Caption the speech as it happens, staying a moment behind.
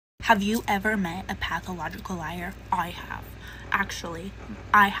Have you ever met a pathological liar? I have. Actually,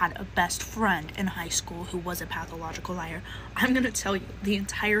 I had a best friend in high school who was a pathological liar. I'm gonna tell you the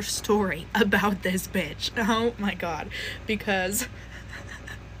entire story about this bitch. Oh my god. Because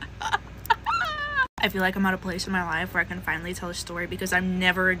I feel like I'm at a place in my life where I can finally tell a story, because I'm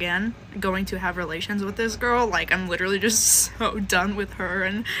never again going to have relations with this girl. Like, I'm literally just so done with her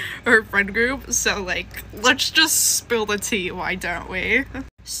and her friend group. So, like, let's just spill the tea, why don't we?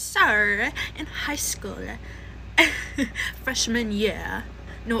 So, in high school, freshman year,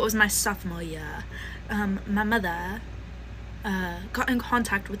 no, it was my sophomore year, my mother got in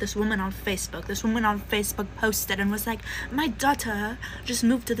contact with this woman on Facebook. This woman on Facebook posted and was like, my daughter just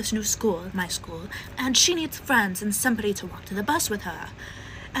moved to this new school, my school, and she needs friends and somebody to walk to the bus with her.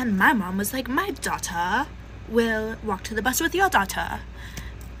 And my mom was like, my daughter will walk to the bus with your daughter.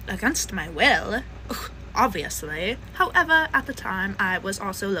 Against my will, obviously. However, at the time, I was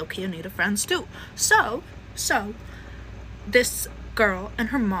also low-key in need of friends too. So, this girl and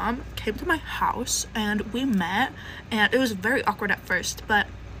her mom came to my house and we met, and it was very awkward at first, but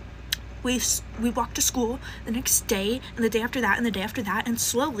we walked to school the next day and the day after that and the day after that, and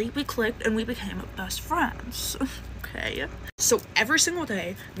slowly we clicked and we became best friends. Okay, so every single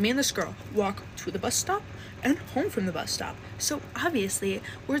day me and this girl walk to the bus stop and home from the bus stop, so obviously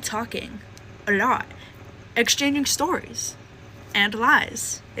we're talking a lot, exchanging stories and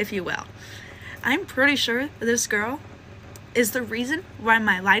lies, if you will. I'm pretty sure this girl is the reason why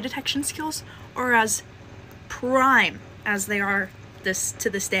my lie detection skills are as prime as they are to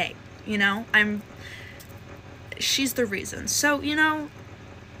this day. You know, she's the reason. So, you know,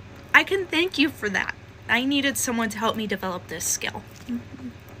 I can thank you for that. I needed someone to help me develop this skill.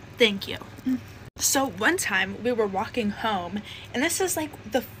 Thank you. So one time we were walking home, and this is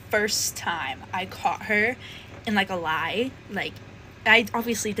like the first time I caught her in like a lie. Like, I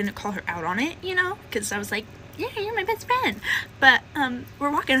obviously didn't call her out on it, you know, because I was like, yeah, you're my best friend. But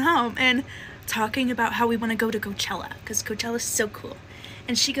we're walking home and talking about how we want to go to Coachella, because Coachella's so cool.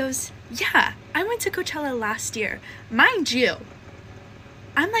 And she goes, yeah, I went to Coachella last year. Mind you,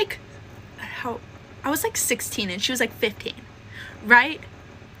 I'm like, I was like 16 and she was like 15, right?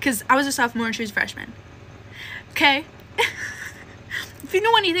 Because I was a sophomore and she was a freshman. Okay? If you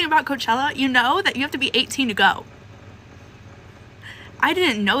know anything about Coachella, you know that you have to be 18 to go. I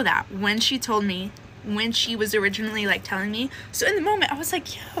didn't know that when she told me, when she was originally like telling me. So in the moment I was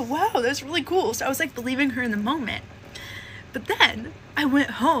like, yeah, wow, that's really cool. So I was like believing her in the moment. But then I went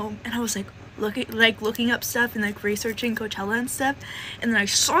home and I was like looking up stuff and like researching Coachella and stuff, and then I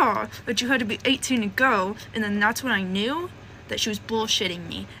saw that you had to be 18 to go, and then that's when I knew that she was bullshitting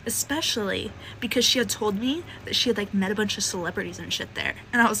me, especially because she had told me that she had like met a bunch of celebrities and shit there,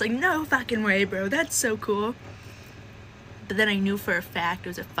 and I was like, no fucking way, bro, that's so cool. But then I knew for a fact it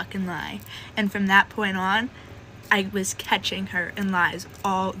was a fucking lie, and from that point on I was catching her in lies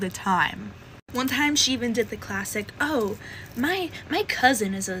all the time. One time she even did the classic, oh, my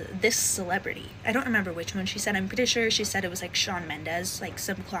cousin is this celebrity. I don't remember which one she said. I'm pretty sure she said it was like Shawn Mendes, like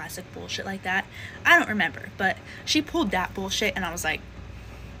some classic bullshit like that. I don't remember, but she pulled that bullshit and I was like,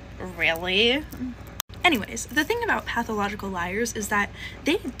 really? Anyways, the thing about pathological liars is that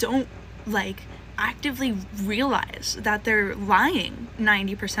they don't like actively realize that they're lying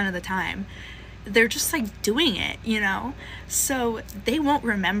 90% of the time. They're just like doing it, you know? So they won't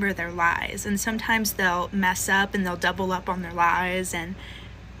remember their lies, and sometimes they'll mess up and they'll double up on their lies, and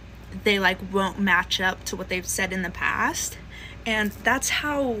they like won't match up to what they've said in the past. And that's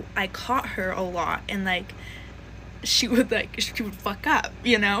how I caught her a lot, and like she would fuck up,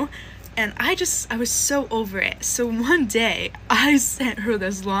 you know? And I was so over it. So one day I sent her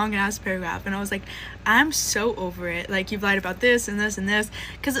this long ass paragraph and I was like, I'm so over it. Like, you've lied about this and this and this.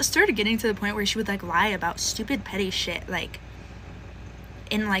 Because it started getting to the point where she would like lie about stupid petty shit, like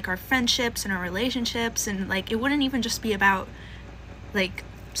in like our friendships and our relationships. And like, it wouldn't even just be about like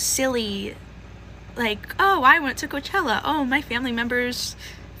silly, like, oh, I went to Coachella. Oh, my family member's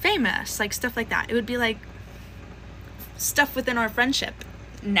famous. Like stuff like that. It would be like stuff within our friendship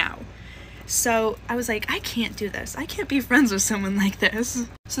now. So I was like, I can't do this. I can't be friends with someone like this.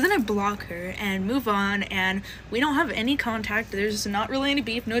 So then I block her and move on, and we don't have any contact. There's not really any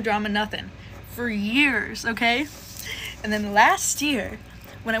beef, no drama, nothing. For years, okay? And then last year,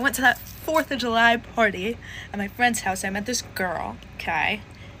 when I went to that 4th of July party at my friend's house, I met this girl, okay?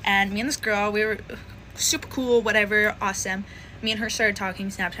 And me and this girl, we were super cool, whatever, awesome. Me and her started talking,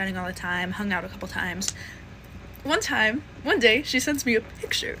 Snapchatting all the time, hung out a couple times. One day, she sends me a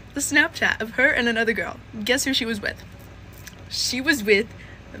picture, the Snapchat of her and another girl. Guess who she was with? She was with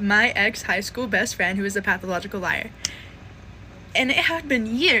my ex-high school best friend, who is a pathological liar. And it had been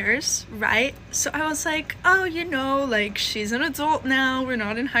years, right? So I was like, oh, you know, like, she's an adult now, we're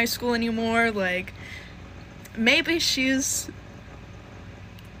not in high school anymore, like, maybe she's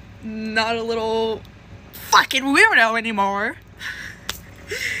not a little fucking weirdo anymore.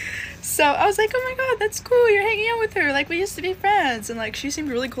 So I was like, oh my god, that's cool, you're hanging out with her, like, we used to be friends. And like, she seemed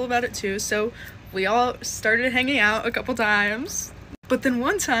really cool about it too, so we all started hanging out a couple times. But then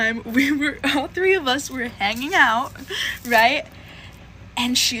one time, all three of us were hanging out, right?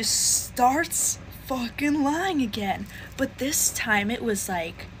 And she starts fucking lying again. But this time it was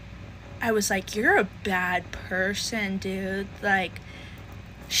like, I was like, you're a bad person, dude. Like,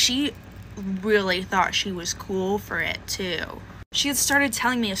 she really thought she was cool for it too. She had started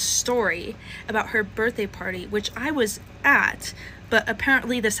telling me a story about her birthday party, which I was at, but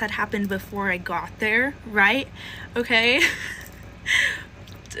apparently this had happened before I got there, right? Okay.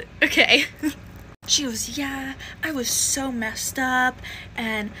 Okay. She goes, yeah, I was so messed up,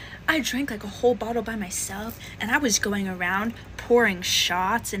 and I drank like a whole bottle by myself, and I was going around pouring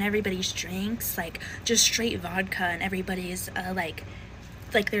shots in everybody's drinks, like just straight vodka and everybody's like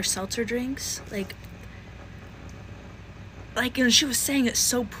their seltzer drinks, like, and she was saying it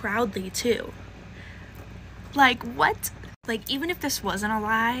so proudly too. Like, what? Like, even if this wasn't a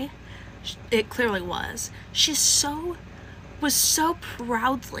lie, it clearly was. She was so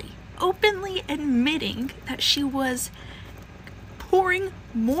proudly, openly admitting that she was giving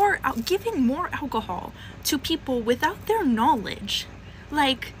more alcohol to people without their knowledge.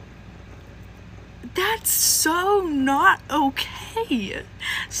 Like, that's so not okay.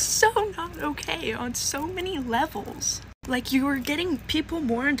 So not okay on so many levels. Like, you were getting people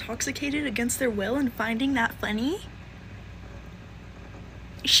more intoxicated against their will and finding that funny?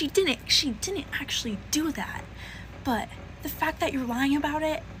 She didn't actually do that. But the fact that you're lying about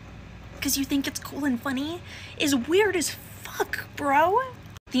it because you think it's cool and funny is weird as fuck, bro.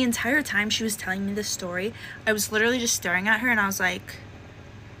 The entire time she was telling me this story, I was literally just staring at her and I was like,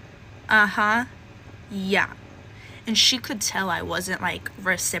 uh-huh, yeah. And she could tell I wasn't like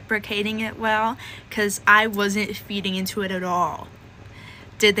reciprocating it well because I wasn't feeding into it at all.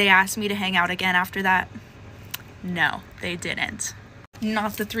 Did they ask me to hang out again after that? No, they didn't.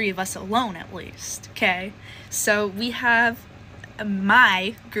 Not the three of us alone, at least, okay? So we have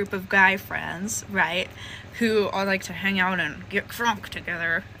my group of guy friends, right, who all like to hang out and get drunk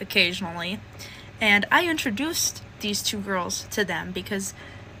together occasionally. And I introduced these two girls to them because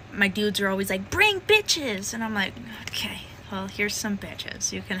my dudes are always like, bring bitches! And I'm like, okay, well, here's some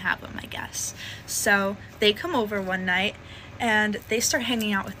bitches. You can have them, I guess. So they come over one night and they start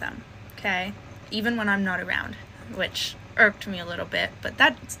hanging out with them, okay? Even when I'm not around, which irked me a little bit, but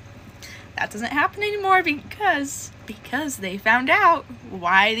that doesn't happen anymore because they found out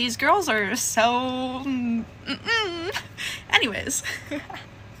why these girls are so anyways.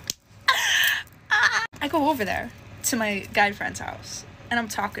 I go over there to my guy friend's house and I'm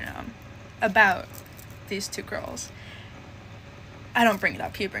talking to him about these two girls. I don't bring it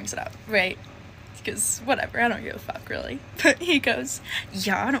up, he brings it up, right? Because whatever, I don't give a fuck really. But he goes,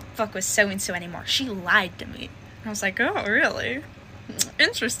 yeah, I don't fuck with so and so anymore, she lied to me. I was like, oh, really?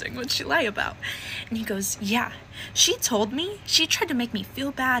 Interesting, what'd she lie about? And he goes, yeah, she told me, she tried to make me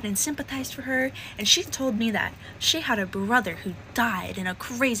feel bad and sympathize for her, and she told me that she had a brother who died in a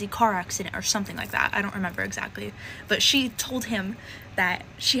crazy car accident or something like that. I don't remember exactly, but she told him that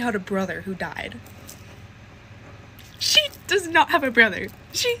she had a brother who died. She does not have a brother.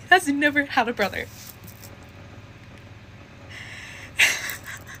 She has never had a brother.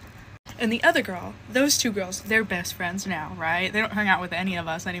 And the other girl, those two girls, they're best friends now, right? They don't hang out with any of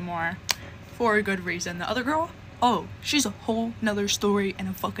us anymore for a good reason. The other girl, oh, she's a whole nother story and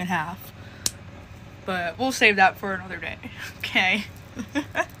a fucking half. But we'll save that for another day, okay?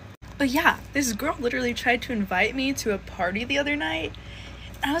 But yeah, this girl literally tried to invite me to a party the other night.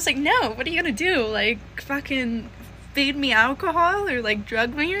 And I was like, no, what are you gonna do? Like, fucking feed me alcohol or like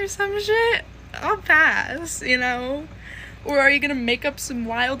drug me or some shit? I'll pass, you know? Or are you gonna make up some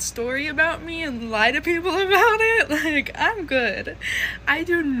wild story about me and lie to people about it? Like, I'm good. I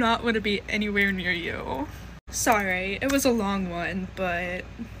do not want to be anywhere near you. Sorry, it was a long one, but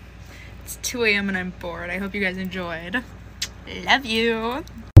it's 2 a.m. and I'm bored. I hope you guys enjoyed. Love you.